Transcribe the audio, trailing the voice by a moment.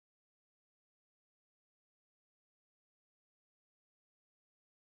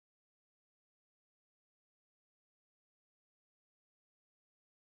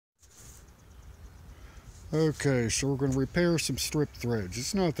Okay, so we're going to repair some strip threads.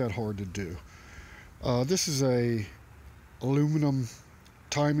 It's not that hard to do. This is a aluminum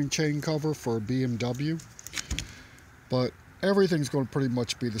timing chain cover for a BMW, but everything's going to pretty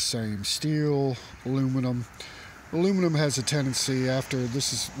much be the same. Steel, aluminum. Aluminum has a tendency, after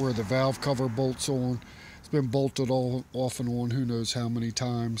this is where the valve cover bolts on. It's been bolted all off and on who knows how many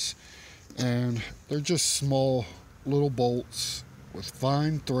times. And they're just small little bolts with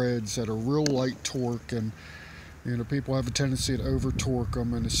fine threads that are real light torque, and people have a tendency to over torque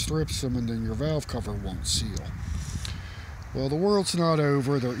them and it strips them, and then your valve cover won't seal. Well, the world's not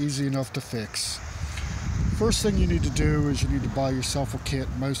over. They're easy enough to fix. First thing you need to do is you need to buy yourself a kit.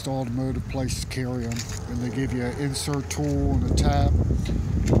 Most automotive places carry them, and they give you an insert tool and a tap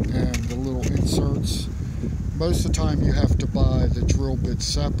and the little inserts. Most of the time you have to buy the drill bit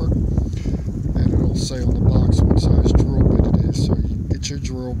separate, and it'll say on the box what size drill bit it is. So you get your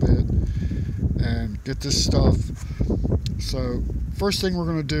drill bit and get this stuff. So first thing we're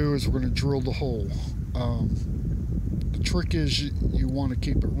going to do is we're going to drill the hole. The trick is you want to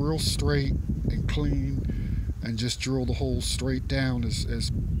keep it real straight and clean, and just drill the hole straight down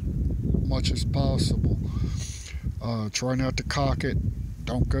as much as possible. Try not to cock it.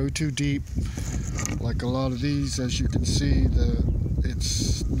 Don't go too deep. Like a lot of these, as you can see,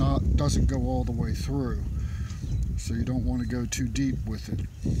 doesn't go all the way through, so you don't want to go too deep with it.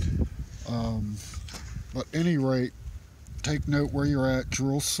 But at any rate, take note where you're at,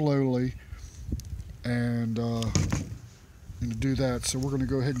 drill slowly, and do that. So we're going to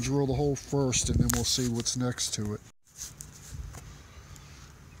go ahead and drill the hole first, and then we'll see what's next to it.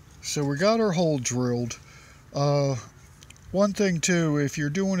 So we got our hole drilled. One thing too, if you're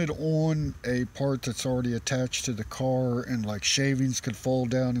doing it on a part that's already attached to the car and like shavings could fall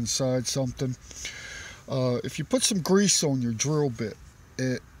down inside something, if you put some grease on your drill bit,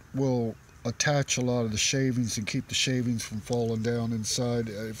 it will attach a lot of the shavings and keep the shavings from falling down inside.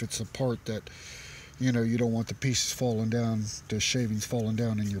 If it's a part that you don't want the pieces falling down, the shavings falling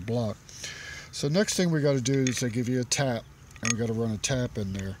down in your block. So next thing we got to do is they give you a tap, and we got to run a tap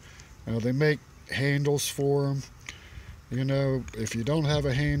in there. Now they make handles for them. If you don't have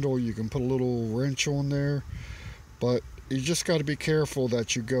a handle, you can put a little wrench on there, but you just got to be careful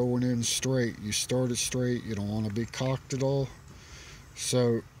that you're going in straight. You start it straight. You don't want to be cocked at all.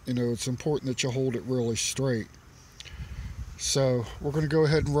 So it's important that you hold it really straight. So we're going to go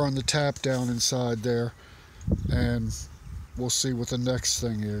ahead and run the tap down inside there, and we'll see what the next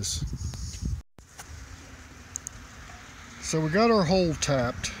thing is. So we got our hole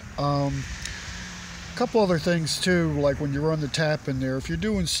tapped. A couple other things too, like when you run the tap in there, if you're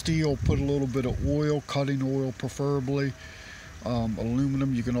doing steel, put a little bit of oil, cutting oil preferably.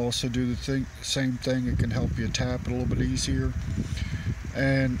 Aluminum, you can also do the same thing. It can help you tap it a little bit easier.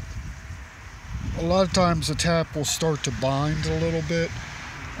 And a lot of times the tap will start to bind a little bit,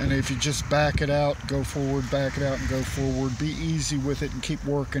 and if you just back it out, go forward, back it out and go forward, be easy with it and keep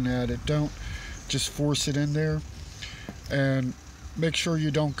working at it. Don't just force it in there, and make sure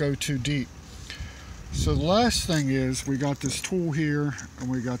you don't go too deep. So the last thing is, we got this tool here and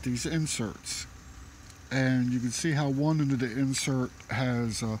we got these inserts, and you can see how one end of the insert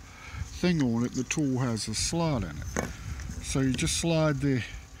has a thing on it. The tool has a slot in it, so you just slide the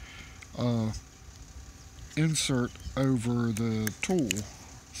insert over the tool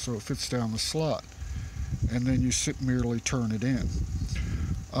so it fits down the slot, and then you merely turn it in.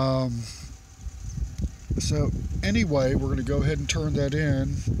 So anyway, we're going to go ahead and turn that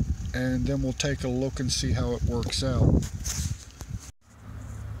in, and then we'll take a look and see how it works out.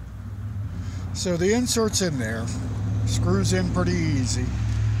 So the insert's in there, screws in pretty easy.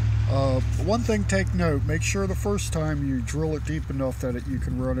 One thing, take note, make sure the first time you drill it deep enough that you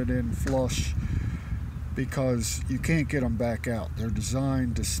can run it in flush, because you can't get them back out. They're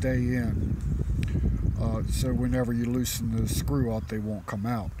designed to stay in, so whenever you loosen the screw up, they won't come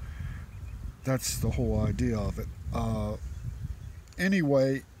out. That's the whole idea of it.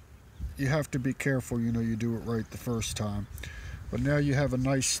 Anyway, you have to be careful, you do it right the first time. But now you have a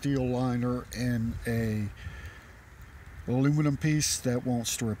nice steel liner and a aluminum piece that won't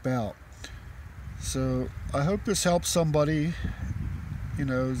strip out. So I hope this helps somebody.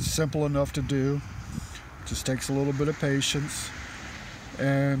 It's simple enough to do. Just takes a little bit of patience.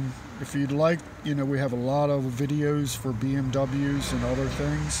 And if you'd like, we have a lot of videos for BMWs and other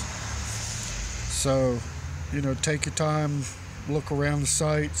things. So, take your time, look around the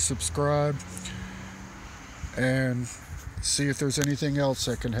site, subscribe, and see if there's anything else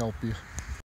that can help you.